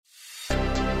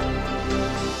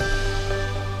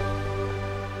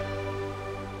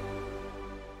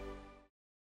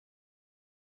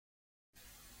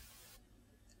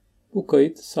Bu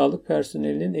kayıt, sağlık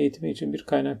personelinin eğitimi için bir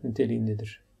kaynak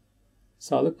niteliğindedir.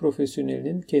 Sağlık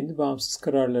profesyonelinin kendi bağımsız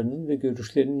kararlarının ve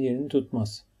görüşlerinin yerini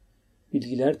tutmaz.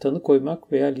 Bilgiler tanı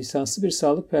koymak veya lisanslı bir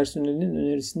sağlık personelinin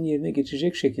önerisinin yerine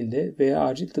geçecek şekilde veya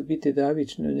acil tıbbi tedavi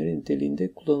için öneri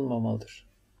niteliğinde kullanılmamalıdır.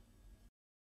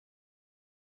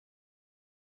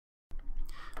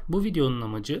 Bu videonun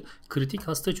amacı kritik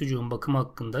hasta çocuğun bakımı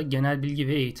hakkında genel bilgi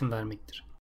ve eğitim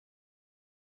vermektir.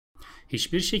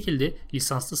 Hiçbir şekilde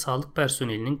lisanslı sağlık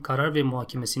personelinin karar ve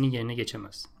muhakemesini yerine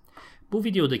geçemez. Bu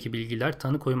videodaki bilgiler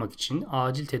tanı koymak için,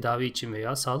 acil tedavi için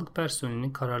veya sağlık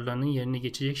personelinin kararlarının yerine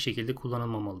geçecek şekilde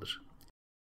kullanılmamalıdır.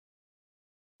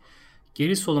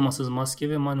 Geri solumasız maske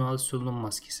ve manuel solunum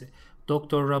maskesi.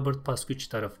 Dr. Robert Pascucci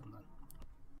tarafından.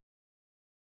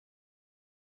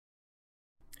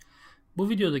 Bu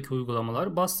videodaki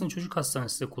uygulamalar Boston Çocuk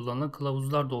Hastanesi'nde kullanılan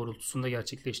kılavuzlar doğrultusunda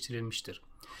gerçekleştirilmiştir.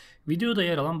 Videoda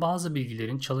yer alan bazı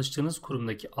bilgilerin çalıştığınız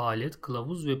kurumdaki alet,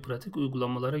 kılavuz ve pratik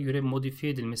uygulamalara göre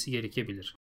modifiye edilmesi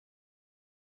gerekebilir.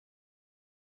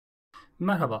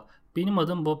 Merhaba, benim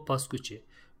adım Bob Pascucci.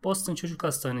 Boston Çocuk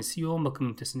Hastanesi yoğun bakım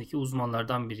ünitesindeki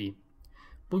uzmanlardan biriyim.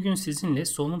 Bugün sizinle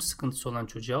solunum sıkıntısı olan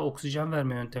çocuğa oksijen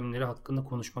verme yöntemleri hakkında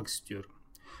konuşmak istiyorum.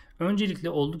 Öncelikle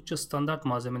oldukça standart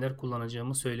malzemeler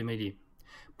kullanacağımı söylemeliyim.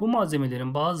 Bu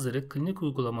malzemelerin bazıları klinik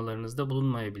uygulamalarınızda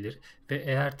bulunmayabilir ve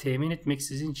eğer temin etmek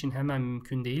sizin için hemen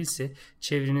mümkün değilse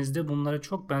çevrenizde bunlara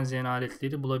çok benzeyen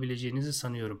aletleri bulabileceğinizi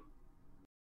sanıyorum.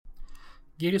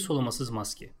 Geri solumasız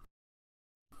maske.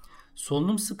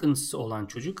 Solunum sıkıntısı olan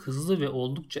çocuk hızlı ve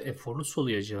oldukça eforlu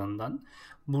soluyacağından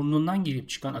burnundan girip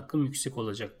çıkan akım yüksek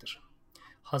olacaktır.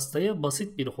 Hastaya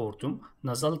basit bir hortum,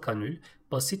 nazal kanül,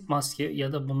 basit maske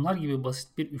ya da bunlar gibi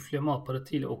basit bir üfleme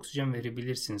aparatı ile oksijen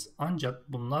verebilirsiniz.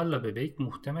 Ancak bunlarla bebek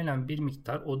muhtemelen bir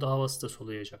miktar oda havası da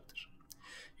soluyacaktır.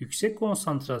 Yüksek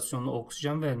konsantrasyonlu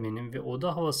oksijen vermenin ve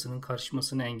oda havasının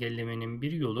karışmasını engellemenin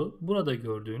bir yolu burada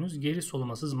gördüğünüz geri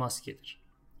solumasız maskedir.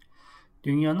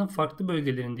 Dünyanın farklı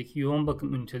bölgelerindeki yoğun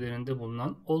bakım ünitelerinde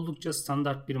bulunan oldukça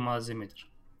standart bir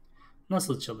malzemedir.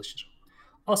 Nasıl çalışır?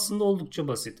 Aslında oldukça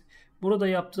basit. Burada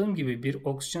yaptığım gibi bir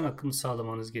oksijen akımı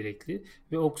sağlamanız gerekli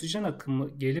ve oksijen akımı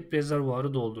gelip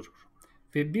rezervuarı doldurur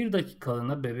ve 1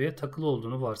 dakikalığına bebeğe takılı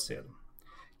olduğunu varsayalım.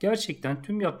 Gerçekten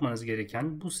tüm yapmanız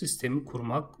gereken bu sistemi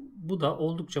kurmak, bu da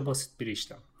oldukça basit bir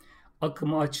işlem.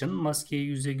 Akımı açın, maskeyi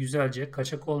yüze güzelce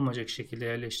kaçak olmayacak şekilde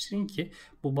yerleştirin ki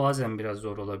bu bazen biraz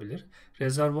zor olabilir.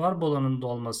 Rezervuar balonun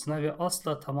dolmasına ve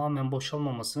asla tamamen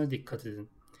boşalmamasına dikkat edin.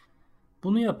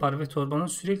 Bunu yapar ve torbanın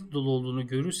sürekli dolu olduğunu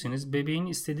görürseniz bebeğin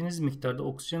istediğiniz miktarda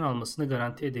oksijen almasını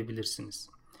garanti edebilirsiniz.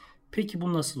 Peki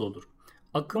bu nasıl olur?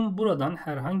 Akım buradan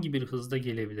herhangi bir hızda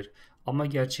gelebilir ama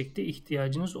gerçekte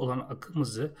ihtiyacınız olan akım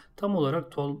hızı tam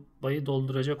olarak torbayı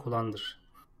dolduracak olandır.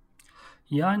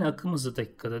 Yani akım hızı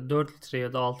dakikada 4 litre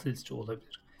ya da 6 litre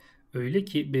olabilir. Öyle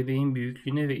ki bebeğin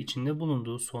büyüklüğüne ve içinde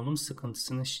bulunduğu solunum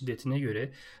sıkıntısının şiddetine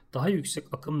göre daha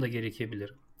yüksek akım da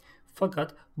gerekebilir.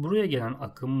 Fakat buraya gelen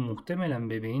akım muhtemelen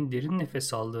bebeğin derin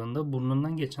nefes aldığında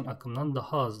burnundan geçen akımdan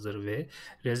daha azdır ve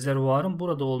rezervuarın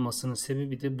burada olmasının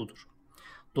sebebi de budur.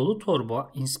 Dolu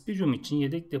torba inspirium için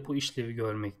yedek depo işlevi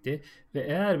görmekte ve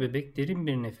eğer bebek derin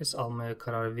bir nefes almaya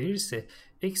karar verirse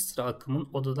ekstra akımın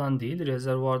odadan değil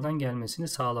rezervuardan gelmesini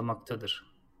sağlamaktadır.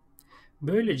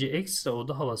 Böylece ekstra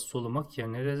oda havası solumak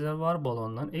yerine rezervuar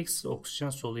balondan ekstra oksijen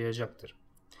soluyacaktır.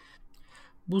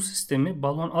 Bu sistemi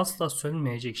balon asla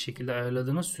sönmeyecek şekilde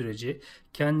ayarladığınız sürece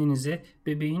kendinize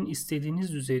bebeğin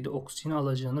istediğiniz düzeyde oksijen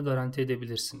alacağını garanti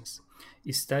edebilirsiniz.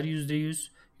 İster %100,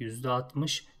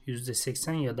 %60,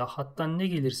 %80 ya da hatta ne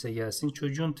gelirse gelsin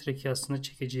çocuğun trakeasına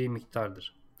çekeceği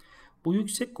miktardır. Bu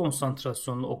yüksek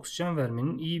konsantrasyonlu oksijen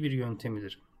vermenin iyi bir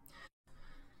yöntemidir.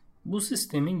 Bu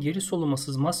sistemin geri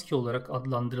solumasız maske olarak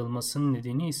adlandırılmasının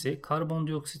nedeni ise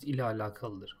karbondioksit ile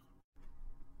alakalıdır.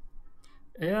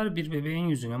 Eğer bir bebeğin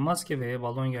yüzüne maske veya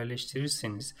balon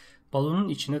yerleştirirseniz balonun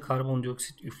içine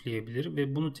karbondioksit üfleyebilir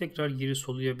ve bunu tekrar geri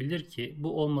soluyabilir ki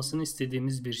bu olmasını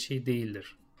istediğimiz bir şey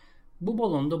değildir. Bu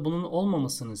balonda bunun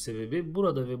olmamasının sebebi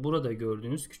burada ve burada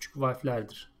gördüğünüz küçük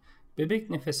valflerdir. Bebek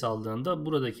nefes aldığında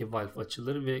buradaki valf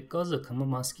açılır ve gaz akımı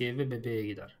maskeye ve bebeğe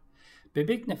gider.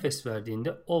 Bebek nefes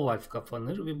verdiğinde o valf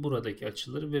kapanır ve buradaki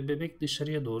açılır ve bebek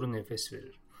dışarıya doğru nefes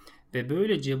verir. Ve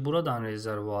böylece buradan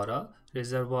rezervuara,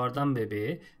 rezervuardan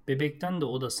bebeğe, bebekten de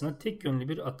odasına tek yönlü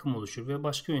bir akım oluşur ve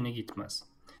başka yöne gitmez.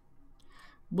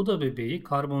 Bu da bebeği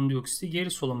karbondioksiti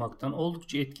geri solumaktan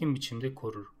oldukça etkin biçimde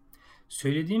korur.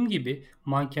 Söylediğim gibi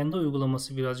mankende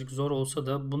uygulaması birazcık zor olsa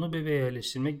da bunu bebeğe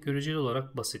yerleştirmek göreceli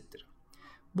olarak basittir.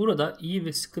 Burada iyi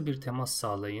ve sıkı bir temas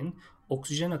sağlayın,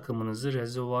 oksijen akımınızı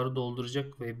rezervuarı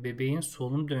dolduracak ve bebeğin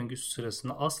solunum döngüsü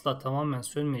sırasında asla tamamen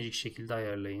sönmeyecek şekilde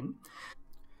ayarlayın.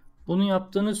 Bunu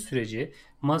yaptığınız sürece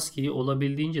maskeyi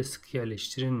olabildiğince sık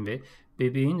yerleştirin ve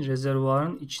bebeğin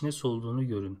rezervuarın içine soluduğunu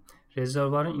görün.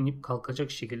 Rezervuarın inip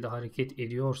kalkacak şekilde hareket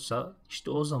ediyorsa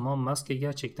işte o zaman maske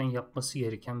gerçekten yapması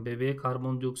gereken bebeğe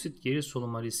karbondioksit geri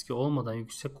soluma riski olmadan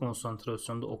yüksek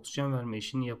konsantrasyonda oksijen verme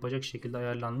işini yapacak şekilde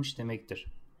ayarlanmış demektir.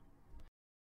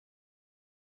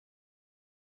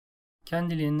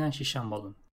 Kendiliğinden şişen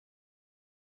balon.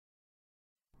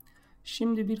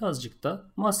 Şimdi birazcık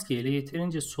da maske ile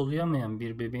yeterince soluyamayan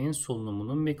bir bebeğin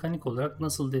solunumunu mekanik olarak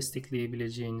nasıl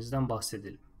destekleyebileceğinizden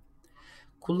bahsedelim.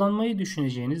 Kullanmayı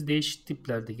düşüneceğiniz değişik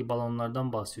tiplerdeki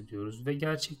balonlardan bahsediyoruz ve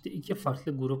gerçekte iki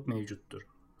farklı grup mevcuttur.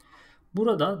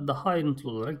 Burada daha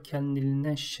ayrıntılı olarak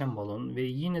kendiliğinden şişen balon ve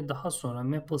yine daha sonra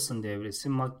Maples'ın devresi,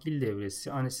 McGill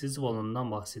devresi, anestezi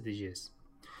balonundan bahsedeceğiz.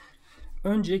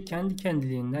 Önce kendi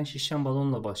kendiliğinden şişen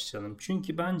balonla başlayalım.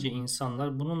 Çünkü bence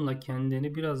insanlar bununla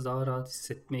kendilerini biraz daha rahat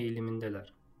hissetme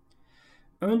eğilimindeler.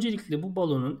 Öncelikle bu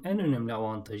balonun en önemli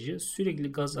avantajı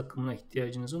sürekli gaz akımına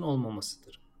ihtiyacınızın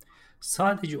olmamasıdır.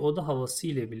 Sadece oda havası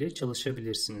ile bile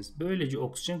çalışabilirsiniz. Böylece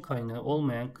oksijen kaynağı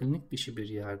olmayan klinik dışı bir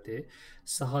yerde,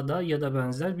 sahada ya da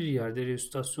benzer bir yerde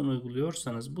resüsitasyon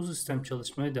uyguluyorsanız bu sistem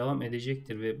çalışmaya devam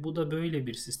edecektir ve bu da böyle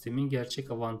bir sistemin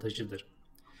gerçek avantajıdır.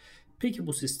 Peki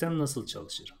bu sistem nasıl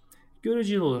çalışır?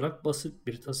 Göreceli olarak basit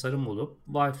bir tasarım olup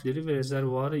valfleri ve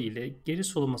rezervuarı ile geri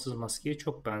solumasız maskeye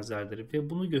çok benzerdir ve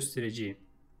bunu göstereceğim.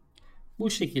 Bu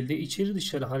şekilde içeri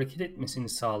dışarı hareket etmesini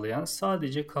sağlayan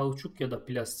sadece kauçuk ya da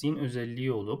plastiğin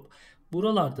özelliği olup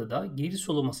buralarda da geri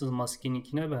solumasız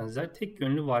maskeninkine benzer tek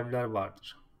yönlü valvler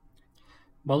vardır.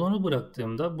 Balonu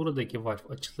bıraktığımda buradaki valv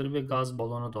açılır ve gaz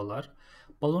balona dolar.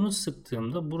 Balonu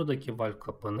sıktığımda buradaki valv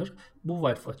kapanır, bu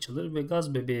valv açılır ve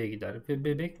gaz bebeğe gider ve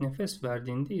bebek nefes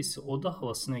verdiğinde ise oda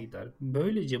havasına gider.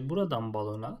 Böylece buradan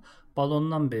balona,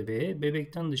 balondan bebeğe,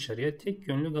 bebekten dışarıya tek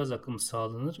yönlü gaz akımı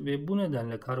sağlanır ve bu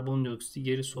nedenle karbondioksiti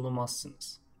geri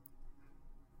solumazsınız.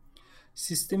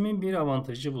 Sistemin bir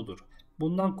avantajı budur.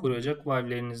 Bundan koruyacak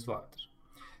valvleriniz vardır.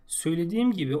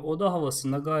 Söylediğim gibi oda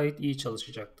havasında gayet iyi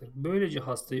çalışacaktır. Böylece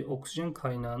hastayı oksijen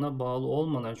kaynağına bağlı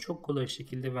olmadan çok kolay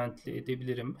şekilde ventile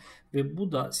edebilirim ve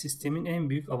bu da sistemin en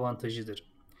büyük avantajıdır.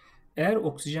 Eğer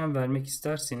oksijen vermek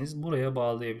isterseniz buraya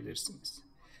bağlayabilirsiniz.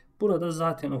 Burada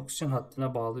zaten oksijen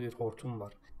hattına bağlı bir hortum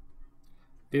var.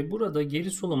 Ve burada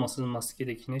geri solumasız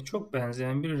maskedekine çok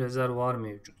benzeyen bir rezervuar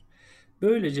mevcut.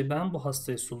 Böylece ben bu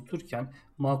hastayı soluturken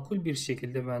makul bir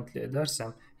şekilde ventile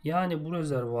edersem, yani bu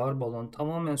rezervuar balon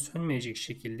tamamen sönmeyecek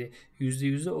şekilde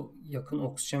 %100'e yakın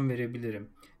oksijen verebilirim.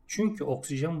 Çünkü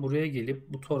oksijen buraya gelip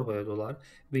bu torbaya dolar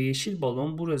ve yeşil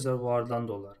balon bu rezervuardan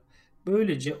dolar.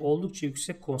 Böylece oldukça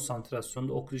yüksek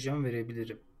konsantrasyonda oksijen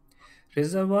verebilirim.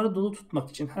 Rezervuarı dolu tutmak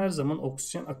için her zaman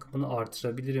oksijen akımını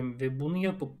artırabilirim ve bunu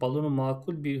yapıp balonu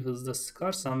makul bir hızda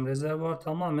sıkarsam rezervuar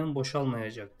tamamen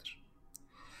boşalmayacaktır.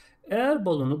 Eğer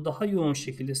balonu daha yoğun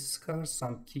şekilde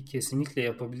sıkarsam ki kesinlikle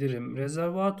yapabilirim,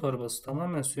 rezervuar torbası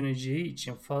tamamen söneceği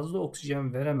için fazla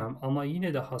oksijen veremem ama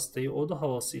yine de hastayı oda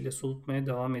havası ile solutmaya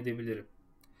devam edebilirim.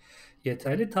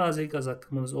 Yeterli taze gaz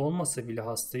akımınız olmasa bile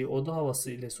hastayı oda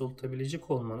havası ile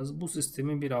solutabilecek olmanız bu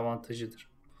sistemin bir avantajıdır.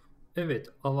 Evet,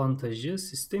 avantajı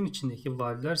sistem içindeki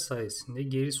valvler sayesinde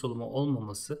geri soluma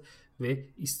olmaması ve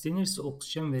istenirse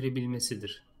oksijen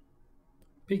verebilmesidir.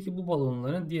 Peki bu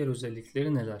balonların diğer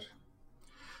özellikleri neler?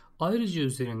 Ayrıca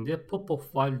üzerinde pop-off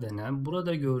valve denen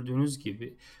burada gördüğünüz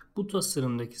gibi bu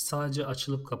tasarımdaki sadece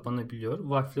açılıp kapanabiliyor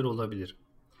valfler olabilir.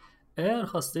 Eğer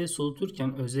hastayı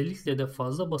soluturken özellikle de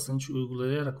fazla basınç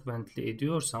uygulayarak ventile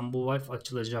ediyorsam bu valf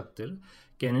açılacaktır.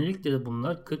 Genellikle de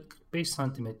bunlar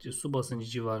 40-45 cm su basıncı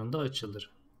civarında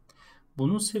açılır.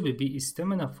 Bunun sebebi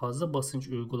istemeden fazla basınç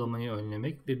uygulamayı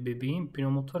önlemek ve bebeğin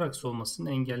pneumotoraks olmasının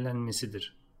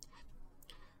engellenmesidir.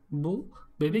 Bu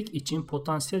bebek için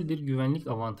potansiyel bir güvenlik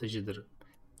avantajıdır.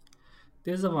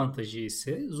 Dezavantajı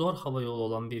ise zor hava yolu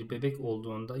olan bir bebek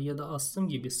olduğunda ya da astım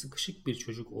gibi sıkışık bir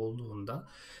çocuk olduğunda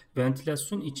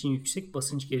ventilasyon için yüksek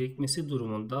basınç gerekmesi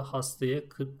durumunda hastaya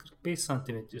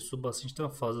 40-45 cm su basınçtan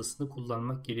fazlasını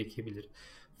kullanmak gerekebilir.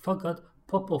 Fakat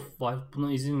pop-off valve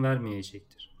buna izin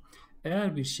vermeyecektir.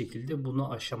 Eğer bir şekilde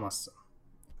bunu aşamazsa.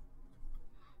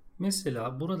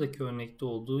 Mesela buradaki örnekte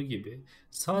olduğu gibi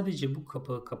sadece bu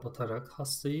kapağı kapatarak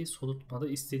hastayı solutmada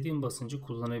istediğim basıncı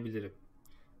kullanabilirim.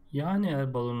 Yani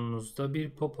eğer balonunuzda bir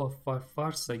pop-off valve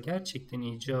varsa gerçekten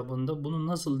icabında bunu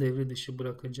nasıl devre dışı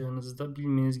bırakacağınızı da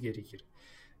bilmeniz gerekir.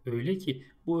 Öyle ki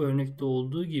bu örnekte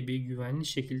olduğu gibi güvenli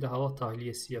şekilde hava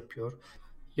tahliyesi yapıyor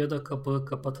ya da kapağı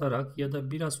kapatarak ya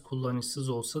da biraz kullanışsız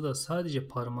olsa da sadece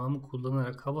parmağımı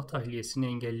kullanarak hava tahliyesini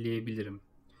engelleyebilirim.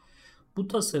 Bu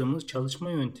tasarımın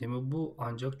çalışma yöntemi bu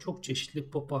ancak çok çeşitli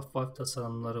pop-off valve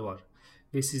tasarımları var.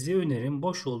 Ve size önerim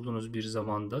boş olduğunuz bir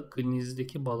zamanda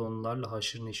kliniğinizdeki balonlarla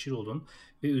haşır neşir olun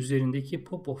ve üzerindeki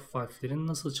pop-off valve'lerin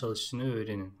nasıl çalıştığını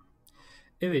öğrenin.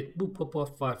 Evet, bu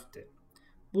pop-off valve'ti.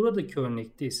 Buradaki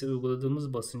örnekte ise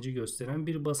uyguladığımız basıncı gösteren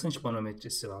bir basınç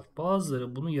manometresi var.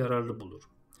 Bazıları bunu yararlı bulur.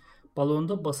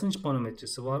 Balonda basınç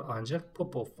manometresi var ancak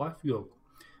pop-off valve yok.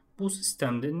 Bu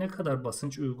sistemde ne kadar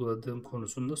basınç uyguladığım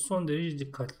konusunda son derece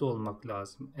dikkatli olmak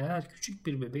lazım. Eğer küçük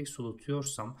bir bebek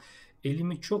solutuyorsam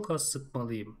elimi çok az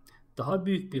sıkmalıyım. Daha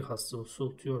büyük bir hasta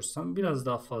solutuyorsam biraz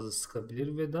daha fazla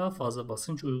sıkabilir ve daha fazla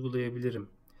basınç uygulayabilirim.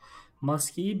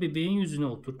 Maskeyi bebeğin yüzüne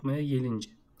oturtmaya gelince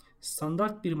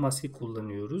standart bir maske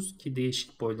kullanıyoruz ki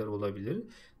değişik boylar olabilir.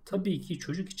 Tabii ki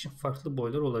çocuk için farklı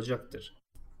boylar olacaktır.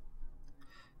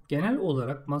 Genel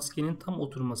olarak maskenin tam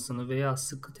oturmasını veya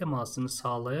sıkı temasını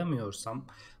sağlayamıyorsam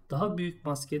daha büyük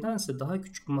maskedense daha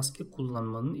küçük maske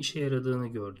kullanmanın işe yaradığını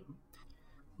gördüm.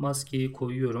 Maskeyi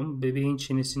koyuyorum, bebeğin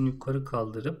çenesini yukarı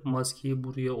kaldırıp maskeyi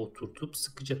buraya oturtup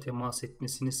sıkıca temas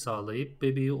etmesini sağlayıp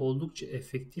bebeği oldukça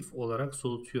efektif olarak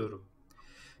solutuyorum.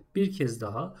 Bir kez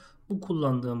daha bu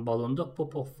kullandığım balonda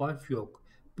pop-off valve yok.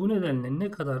 Bu nedenle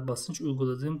ne kadar basınç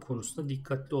uyguladığım konusunda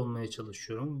dikkatli olmaya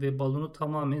çalışıyorum ve balonu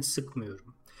tamamen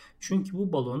sıkmıyorum. Çünkü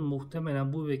bu balon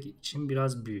muhtemelen bu bebek için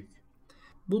biraz büyük.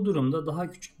 Bu durumda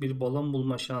daha küçük bir balon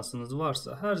bulma şansınız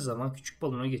varsa her zaman küçük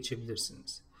balona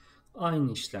geçebilirsiniz.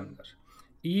 Aynı işlemler.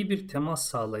 İyi bir temas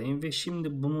sağlayın ve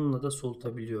şimdi bununla da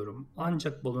solutabiliyorum.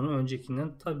 Ancak balonu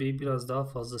öncekinden tabii biraz daha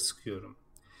fazla sıkıyorum.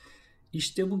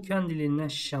 İşte bu kendiliğinden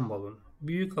şişen balon.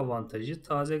 Büyük avantajı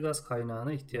taze gaz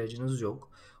kaynağına ihtiyacınız yok.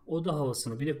 Oda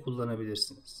havasını bile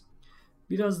kullanabilirsiniz.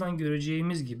 Birazdan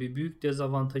göreceğimiz gibi büyük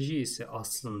dezavantajı ise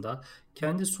aslında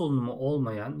kendi solunumu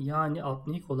olmayan yani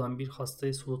apneik olan bir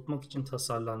hastayı solutmak için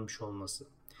tasarlanmış olması.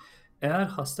 Eğer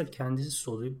hasta kendisi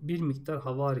soluyup bir miktar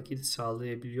hava hareketi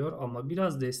sağlayabiliyor ama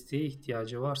biraz desteğe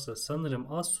ihtiyacı varsa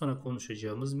sanırım az sonra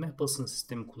konuşacağımız MEH basınç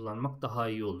sistemi kullanmak daha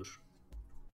iyi olur.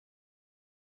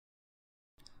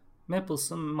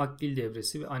 Maples'ın McGill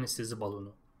devresi ve anestezi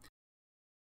balonu.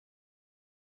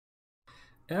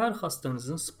 Eğer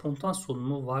hastanızın spontan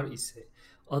solunumu var ise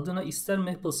adına ister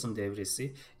Maples'ın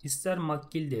devresi, ister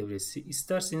McGill devresi,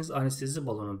 isterseniz anestezi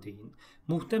balonu deyin.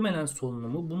 Muhtemelen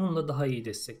solunumu bununla daha iyi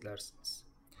desteklersiniz.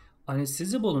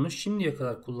 Anestezi balonu şimdiye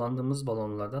kadar kullandığımız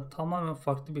balonlardan tamamen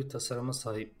farklı bir tasarıma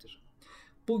sahiptir.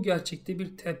 Bu gerçekte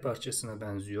bir tel parçasına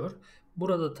benziyor.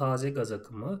 Burada taze gaz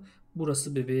akımı,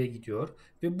 burası bebeğe gidiyor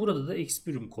ve burada da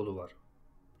ekspürüm kolu var.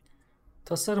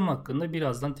 Tasarım hakkında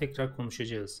birazdan tekrar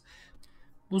konuşacağız.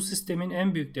 Bu sistemin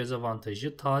en büyük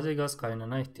dezavantajı taze gaz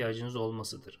kaynağına ihtiyacınız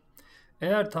olmasıdır.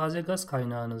 Eğer taze gaz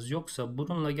kaynağınız yoksa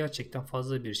bununla gerçekten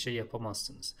fazla bir şey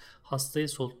yapamazsınız. Hastayı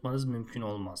soğutmanız mümkün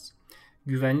olmaz.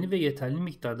 Güvenli ve yeterli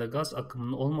miktarda gaz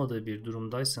akımının olmadığı bir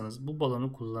durumdaysanız bu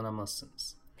balonu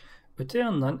kullanamazsınız. Öte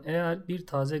yandan eğer bir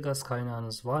taze gaz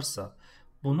kaynağınız varsa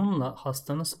bununla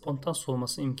hastanın spontan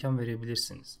solumasına imkan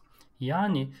verebilirsiniz.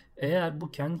 Yani eğer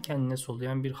bu kendi kendine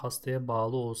soluyan bir hastaya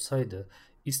bağlı olsaydı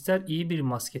ister iyi bir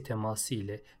maske teması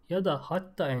ile ya da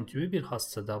hatta entübü bir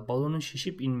hastada balonun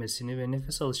şişip inmesini ve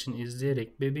nefes alışını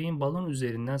izleyerek bebeğin balon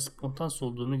üzerinden spontan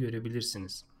soluduğunu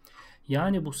görebilirsiniz.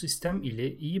 Yani bu sistem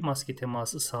ile iyi maske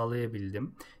teması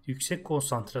sağlayabildim, yüksek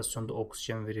konsantrasyonda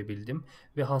oksijen verebildim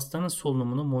ve hastanın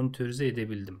solunumunu monitörize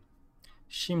edebildim.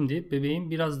 Şimdi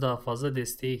bebeğin biraz daha fazla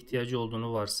desteğe ihtiyacı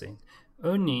olduğunu varsayın.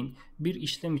 Örneğin bir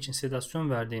işlem için sedasyon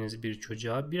verdiğiniz bir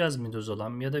çocuğa biraz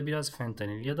midazolam ya da biraz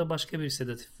fentanil ya da başka bir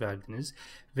sedatif verdiniz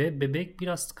ve bebek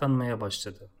biraz tıkanmaya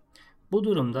başladı. Bu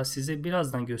durumda size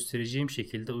birazdan göstereceğim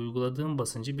şekilde uyguladığım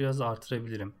basıncı biraz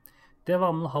artırabilirim.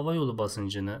 Devamlı hava yolu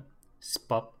basıncını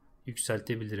SPAP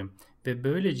yükseltebilirim ve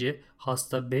böylece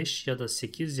hasta 5 ya da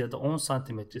 8 ya da 10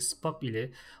 cm SPAP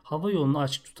ile hava yolunu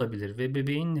açık tutabilir ve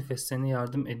bebeğin nefeslerine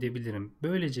yardım edebilirim.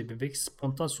 Böylece bebek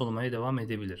spontan solumaya devam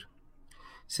edebilir.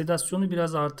 Sedasyonu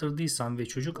biraz artırdıysam ve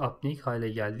çocuk apneik hale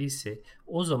geldiyse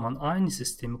o zaman aynı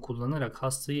sistemi kullanarak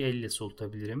hastayı elle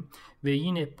solutabilirim ve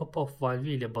yine pop-off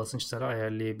valve ile basınçları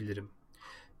ayarlayabilirim.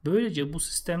 Böylece bu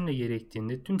sistemle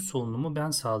gerektiğinde tüm solunumu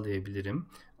ben sağlayabilirim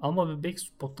ama bebek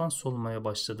spontan solumaya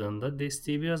başladığında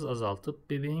desteği biraz azaltıp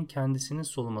bebeğin kendisinin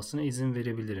solumasına izin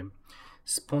verebilirim.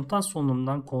 Spontan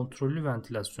solunumdan kontrollü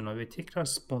ventilasyona ve tekrar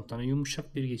spontana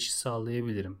yumuşak bir geçiş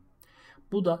sağlayabilirim.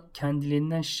 Bu da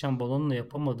kendiliğinden şişen balonla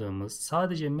yapamadığımız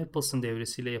sadece Maples'ın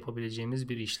devresiyle yapabileceğimiz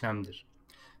bir işlemdir.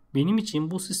 Benim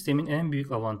için bu sistemin en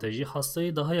büyük avantajı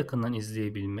hastayı daha yakından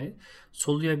izleyebilme,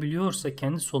 soluyabiliyorsa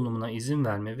kendi solunumuna izin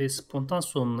verme ve spontan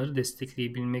solunumları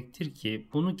destekleyebilmektir ki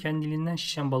bunu kendiliğinden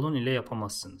şişen balon ile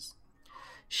yapamazsınız.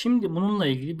 Şimdi bununla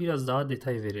ilgili biraz daha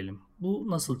detay verelim. Bu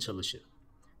nasıl çalışır?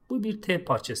 Bu bir T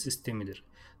parça sistemidir.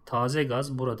 Taze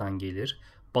gaz buradan gelir.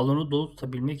 Balonu dolu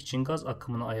tutabilmek için gaz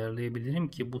akımını ayarlayabilirim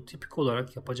ki bu tipik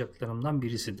olarak yapacaklarımdan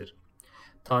birisidir.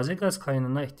 Taze gaz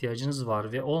kaynağına ihtiyacınız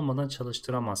var ve olmadan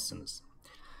çalıştıramazsınız.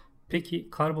 Peki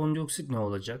karbondioksit ne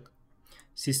olacak?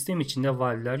 Sistem içinde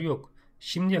valvler yok.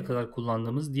 Şimdiye kadar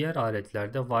kullandığımız diğer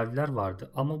aletlerde valvler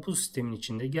vardı ama bu sistemin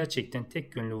içinde gerçekten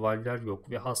tek yönlü valvler yok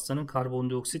ve hastanın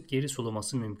karbondioksit geri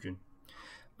soluması mümkün.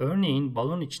 Örneğin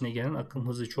balon içine gelen akım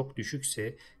hızı çok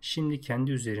düşükse, şimdi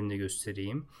kendi üzerimde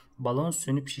göstereyim. Balon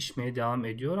sönüp şişmeye devam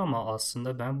ediyor ama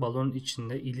aslında ben balonun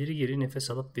içinde ileri geri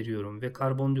nefes alıp veriyorum ve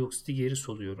karbondioksiti geri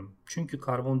soluyorum. Çünkü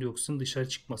karbondioksitin dışarı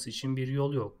çıkması için bir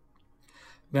yol yok.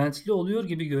 Ventile oluyor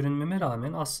gibi görünmeme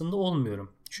rağmen aslında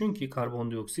olmuyorum. Çünkü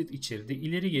karbondioksit içeride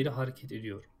ileri geri hareket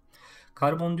ediyor.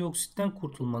 Karbondioksitten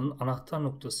kurtulmanın anahtar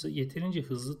noktası yeterince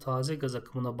hızlı taze gaz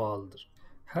akımına bağlıdır.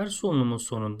 Her solunumun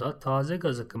sonunda taze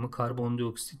gaz akımı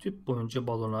karbondioksiti tüp boyunca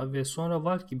balona ve sonra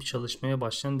valv gibi çalışmaya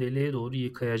başlayan deliğe doğru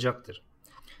yıkayacaktır.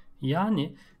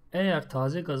 Yani eğer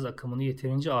taze gaz akımını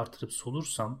yeterince artırıp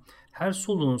solursam her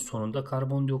soluğun sonunda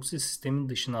karbondioksit sistemin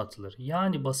dışına atılır.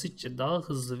 Yani basitçe daha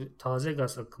hızlı taze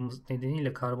gaz akımı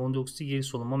nedeniyle karbondioksit geri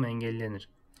solumam engellenir.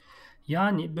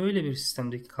 Yani böyle bir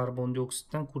sistemdeki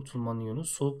karbondioksitten kurtulmanın yolu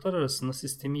soluklar arasında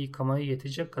sistemi yıkamaya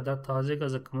yetecek kadar taze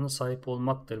gaz akımına sahip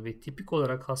olmaktır ve tipik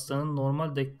olarak hastanın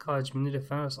normal dakika hacmini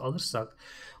referans alırsak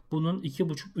bunun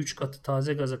 2,5-3 katı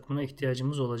taze gaz akımına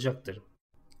ihtiyacımız olacaktır.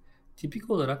 Tipik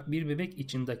olarak bir bebek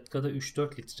için dakikada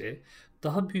 3-4 litre,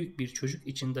 daha büyük bir çocuk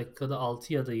için dakikada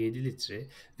 6 ya da 7 litre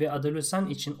ve adolesan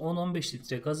için 10-15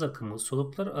 litre gaz akımı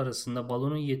soluklar arasında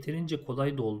balonun yeterince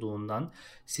kolay dolduğundan,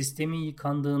 sistemin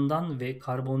yıkandığından ve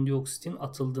karbondioksitin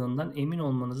atıldığından emin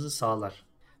olmanızı sağlar.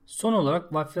 Son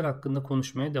olarak valfler hakkında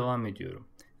konuşmaya devam ediyorum.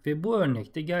 Ve bu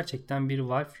örnekte gerçekten bir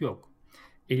valf yok.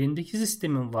 Elindeki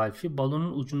sistemin valfi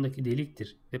balonun ucundaki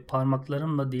deliktir ve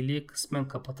parmaklarımla deliği kısmen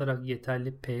kapatarak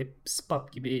yeterli PEP,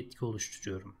 SPAP gibi etki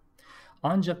oluşturuyorum.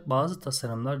 Ancak bazı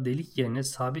tasarımlar delik yerine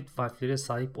sabit valflere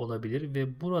sahip olabilir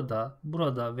ve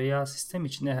burada veya sistem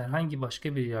içinde herhangi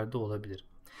başka bir yerde olabilir.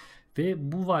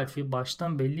 Ve bu valfi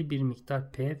baştan belli bir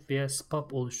miktar PEP veya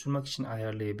SPAP oluşturmak için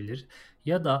ayarlayabilir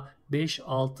ya da 5,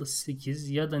 6, 8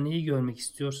 ya da neyi görmek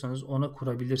istiyorsanız ona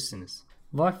kurabilirsiniz.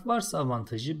 Valf varsa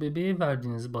avantajı bebeğe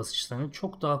verdiğiniz basınçların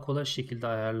çok daha kolay şekilde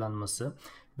ayarlanması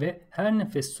ve her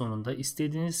nefes sonunda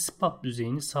istediğiniz SPAP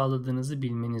düzeyini sağladığınızı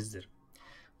bilmenizdir.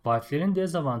 Valflerin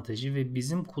dezavantajı ve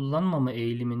bizim kullanmama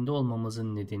eğiliminde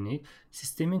olmamızın nedeni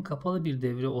sistemin kapalı bir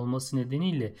devre olması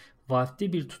nedeniyle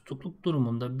valfte bir tutukluk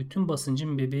durumunda bütün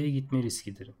basıncın bebeğe gitme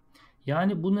riskidir.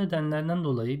 Yani bu nedenlerden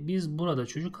dolayı biz burada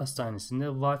çocuk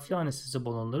hastanesinde valfli anestezi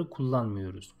balonları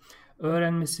kullanmıyoruz.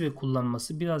 Öğrenmesi ve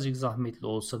kullanması birazcık zahmetli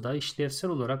olsa da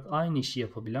işlevsel olarak aynı işi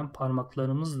yapabilen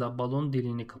parmaklarımızla balon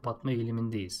deliğini kapatma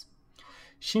eğilimindeyiz.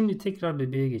 Şimdi tekrar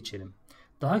bebeğe geçelim.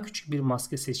 Daha küçük bir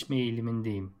maske seçme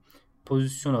eğilimindeyim.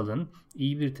 Pozisyon alın,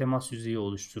 iyi bir temas yüzeyi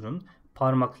oluşturun.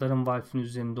 Parmaklarım valfin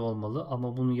üzerinde olmalı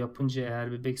ama bunu yapınca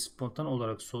eğer bebek spontan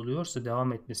olarak soluyorsa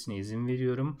devam etmesine izin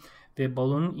veriyorum ve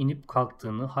balonun inip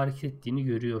kalktığını, hareket ettiğini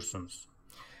görüyorsunuz.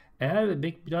 Eğer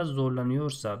bebek biraz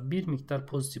zorlanıyorsa bir miktar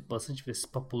pozitif basınç ve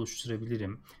SPAP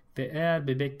oluşturabilirim ve eğer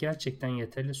bebek gerçekten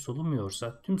yeterli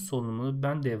solumuyorsa tüm solunumunu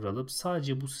ben devralıp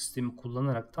sadece bu sistemi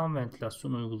kullanarak tam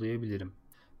ventilasyon uygulayabilirim.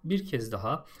 Bir kez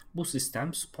daha bu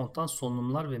sistem spontan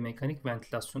solunumlar ve mekanik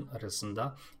ventilasyon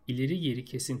arasında ileri geri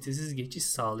kesintisiz geçiş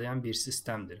sağlayan bir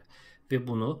sistemdir ve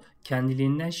bunu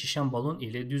kendiliğinden şişen balon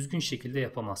ile düzgün şekilde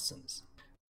yapamazsınız.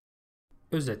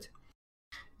 Özet: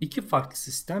 İki farklı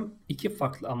sistem, iki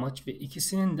farklı amaç ve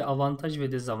ikisinin de avantaj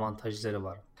ve dezavantajları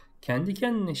var. Kendi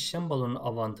kendine şişen balonun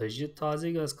avantajı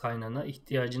taze gaz kaynağına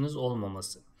ihtiyacınız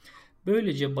olmaması.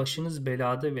 Böylece başınız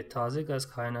belada ve taze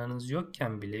gaz kaynağınız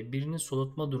yokken bile birini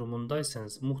solutma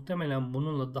durumundaysanız muhtemelen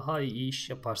bununla daha iyi iş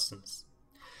yaparsınız.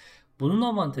 Bunun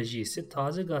avantajı ise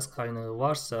taze gaz kaynağı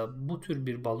varsa bu tür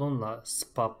bir balonla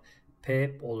SPAP,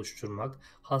 PEP oluşturmak,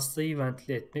 hastayı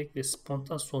ventile etmek ve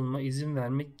spontan solunuma izin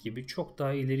vermek gibi çok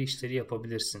daha ileri işleri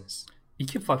yapabilirsiniz.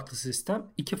 İki farklı sistem,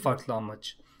 iki farklı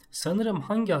amaç. Sanırım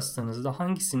hangi hastanızda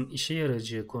hangisinin işe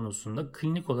yarayacağı konusunda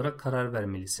klinik olarak karar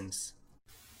vermelisiniz.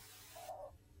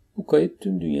 Bu kayıt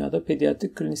tüm dünyada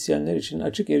pediatrik klinisyenler için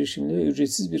açık erişimli ve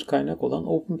ücretsiz bir kaynak olan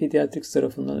Open Pediatrics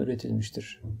tarafından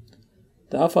üretilmiştir.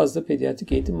 Daha fazla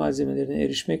pediatrik eğitim malzemelerine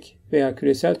erişmek veya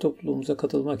küresel topluluğumuza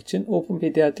katılmak için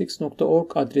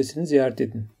openpediatrics.org adresini ziyaret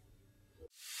edin.